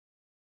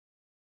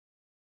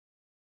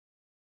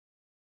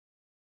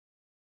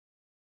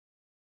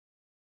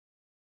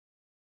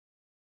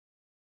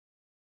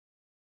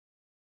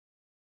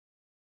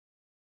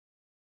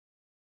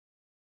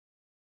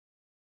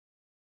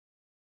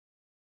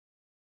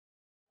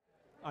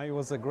It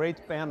was a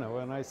great panel,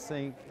 and I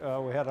think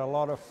we had a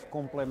lot of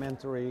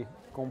complementary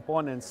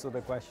components to the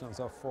questions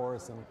of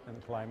forest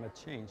and climate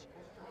change.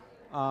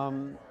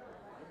 I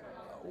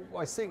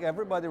think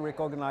everybody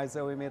recognized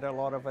that we made a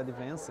lot of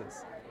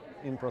advances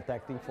in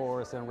protecting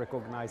forests and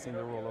recognizing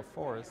the role of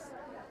forests.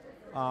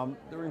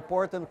 There are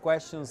important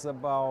questions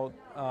about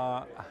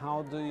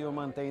how do you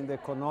maintain the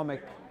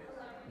economic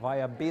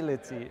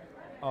viability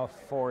of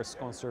forest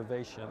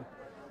conservation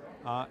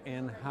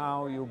and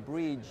how you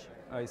bridge,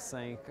 I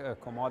think,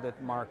 commodity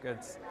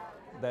markets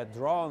that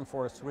draw on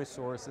forest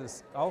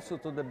resources also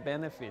to the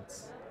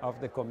benefits of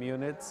the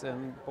communities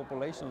and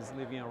populations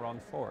living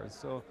around forests.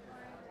 So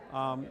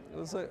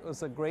it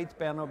was a great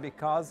panel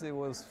because it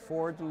was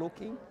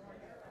forward-looking,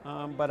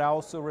 but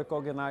also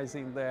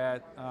recognizing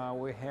that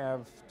we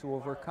have to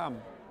overcome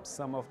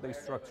some of the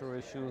structural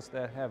issues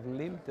that have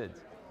limited,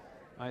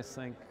 I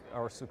think,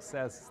 our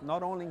success,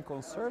 not only in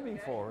conserving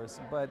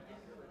forests, but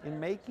in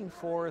making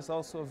forests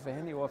also a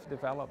venue of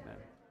development.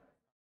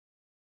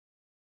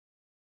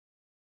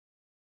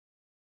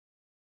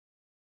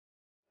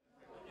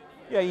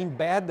 Yeah,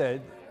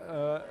 embedded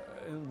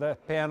in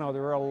that panel,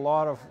 there were a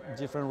lot of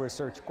different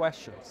research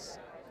questions,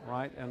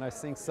 right? And I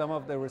think some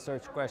of the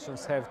research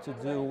questions have to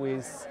do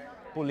with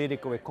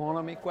political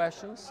economy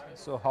questions.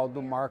 So how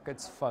do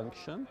markets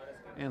function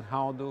and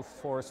how do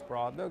forest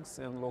products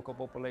and local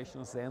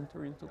populations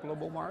enter into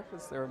global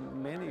markets? There are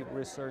many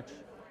research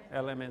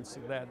elements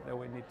of that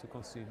we need to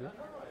consider.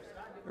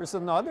 There's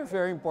another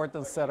very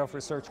important set of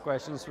research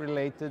questions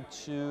related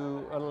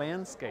to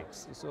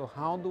landscapes. So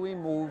how do we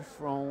move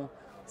from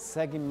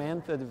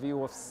segmented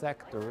view of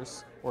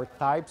sectors or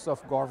types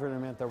of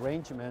government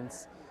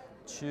arrangements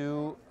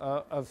to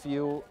a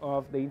view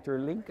of the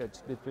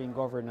interlinkage between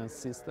governance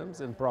systems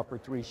and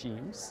property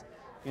regimes,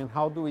 and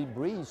how do we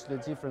bridge the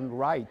different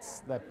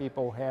rights that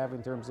people have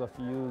in terms of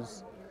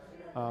use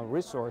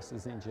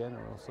resources in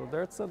general. So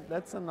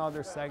that's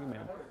another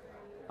segment.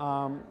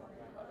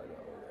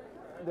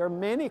 There are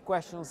many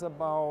questions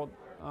about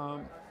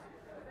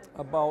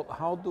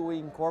how do we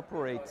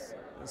incorporate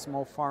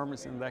small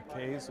farmers in that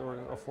case,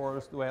 or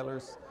forest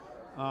dwellers,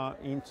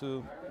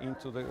 into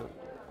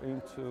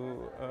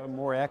a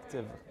more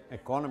active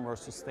economy or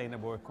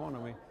sustainable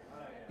economy.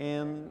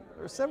 And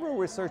there are several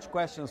research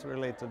questions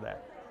related to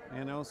that.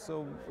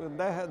 So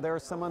there are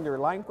some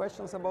underlying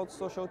questions about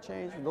social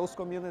change. Those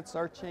communities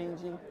are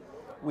changing.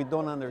 We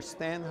don't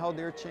understand how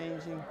they're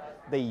changing.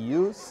 The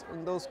use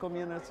in those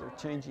communities are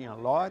changing a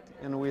lot,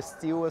 and we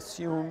still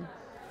assume,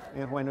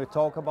 and when we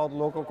talk about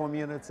local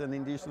communities and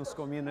indigenous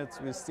communities,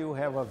 we still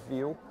have a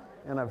view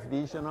and a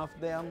vision of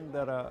them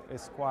that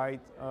is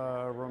quite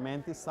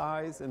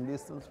romanticized and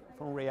distant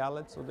from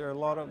reality. So there are a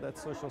lot of that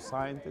social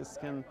scientists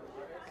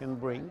can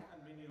bring.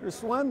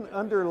 There's one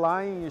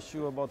underlying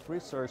issue about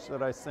research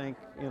that I think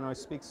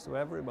speaks to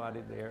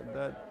everybody there.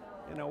 That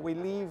we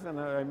live, and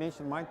I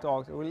mentioned in my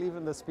talk, we live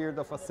in the spirit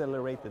of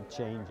accelerated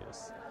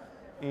changes,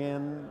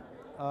 and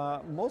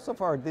most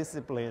of our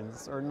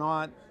disciplines are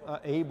not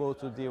able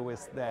to deal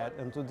with that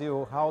and to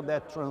deal how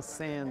that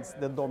transcends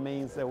the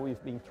domains that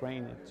we've been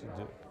trained to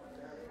do.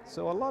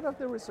 So a lot of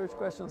the research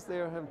questions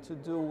there have to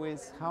do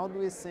with how do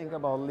we think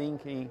about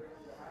linking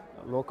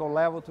local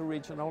level to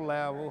regional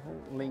level,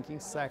 linking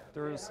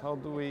sectors, how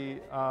do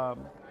we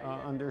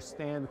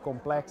understand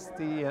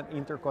complexity and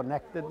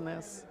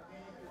interconnectedness,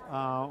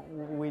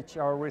 which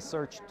our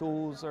research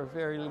tools are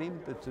very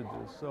limited to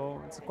do.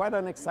 So it's quite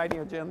an exciting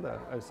agenda,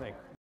 I think.